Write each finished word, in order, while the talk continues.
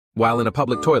While in a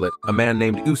public toilet, a man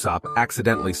named Usopp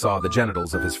accidentally saw the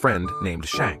genitals of his friend named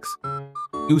Shanks.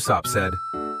 Usopp said,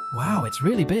 Wow, it's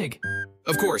really big.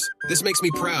 Of course, this makes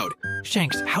me proud.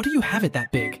 Shanks, how do you have it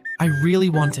that big? I really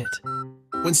want it.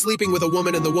 When sleeping with a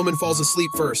woman and the woman falls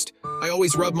asleep first, I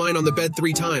always rub mine on the bed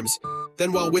 3 times.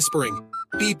 Then while whispering,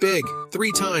 "Be big,"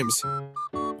 3 times.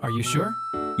 Are you sure?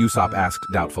 Usopp asked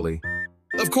doubtfully.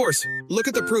 Of course, look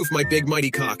at the proof, my big mighty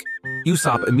cock.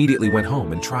 Usopp immediately went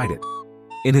home and tried it.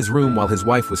 In his room while his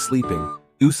wife was sleeping,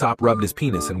 Usopp rubbed his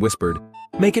penis and whispered,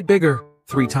 "Make it bigger,"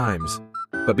 3 times.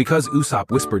 But because Usopp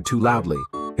whispered too loudly,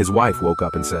 his wife woke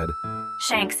up and said,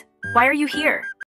 Shanks, why are you here?